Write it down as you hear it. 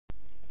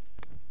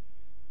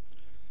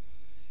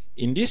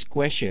In this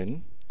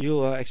question,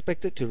 you are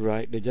expected to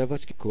write the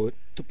JavaScript code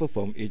to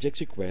perform AJAX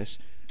requests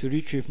to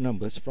retrieve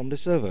numbers from the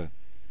server.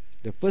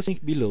 The first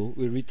link below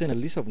will return a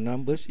list of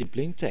numbers in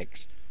plain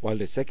text, while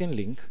the second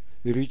link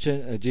will return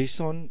a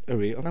JSON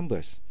array of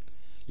numbers.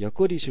 Your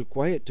code is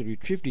required to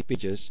retrieve these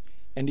pages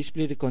and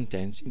display the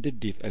contents in the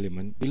div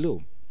element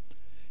below.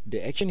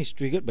 The action is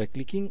triggered by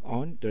clicking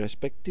on the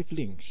respective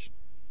links.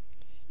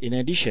 In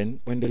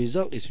addition, when the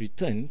result is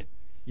returned,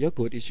 your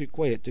code is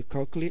required to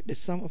calculate the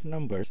sum of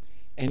numbers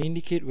and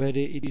indicate whether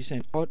it is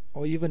an odd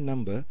or even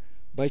number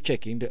by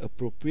checking the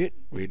appropriate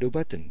radio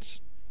buttons.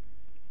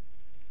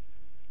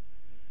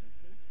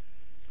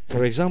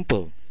 For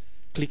example,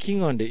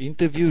 clicking on the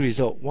interview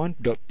result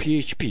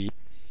 1.php,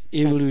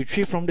 it will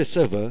retrieve from the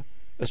server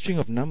a string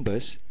of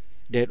numbers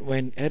that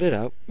when added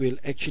up will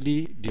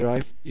actually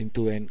derive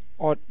into an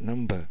odd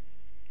number.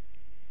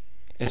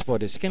 As for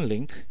the second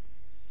link,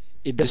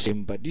 it does the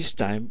same, but this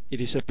time it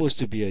is supposed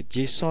to be a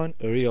JSON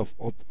array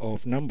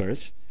of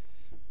numbers,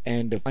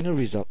 and the final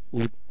result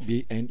would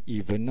be an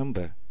even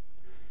number.